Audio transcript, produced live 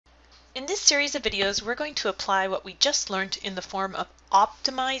In this series of videos, we're going to apply what we just learned in the form of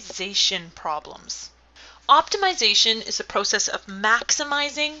optimization problems. Optimization is the process of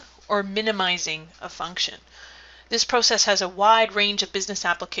maximizing or minimizing a function. This process has a wide range of business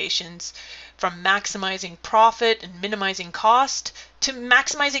applications, from maximizing profit and minimizing cost to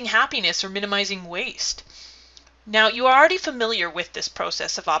maximizing happiness or minimizing waste. Now, you are already familiar with this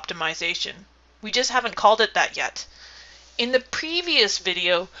process of optimization. We just haven't called it that yet. In the previous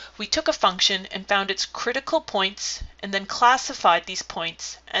video, we took a function and found its critical points and then classified these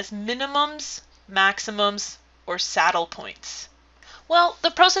points as minimums, maximums, or saddle points. Well, the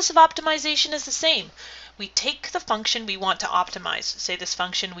process of optimization is the same. We take the function we want to optimize, say this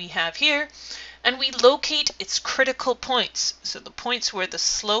function we have here, and we locate its critical points, so the points where the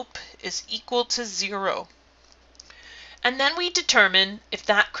slope is equal to 0. And then we determine if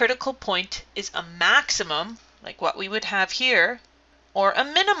that critical point is a maximum, like what we would have here, or a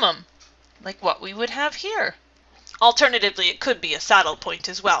minimum, like what we would have here. Alternatively, it could be a saddle point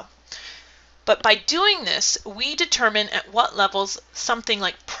as well. But by doing this, we determine at what levels something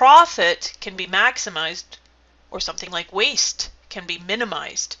like profit can be maximized or something like waste can be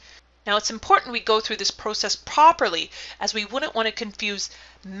minimized. Now, it's important we go through this process properly, as we wouldn't want to confuse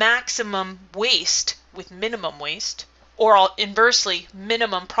maximum waste with minimum waste, or inversely,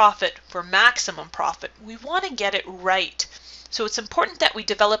 minimum profit for maximum profit. We want to get it right. So it's important that we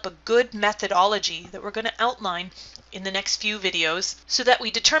develop a good methodology that we're going to outline in the next few videos so that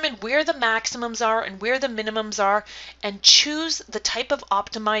we determine where the maximums are and where the minimums are and choose the type of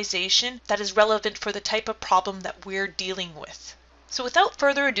optimization that is relevant for the type of problem that we're dealing with. So without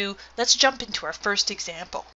further ado, let's jump into our first example.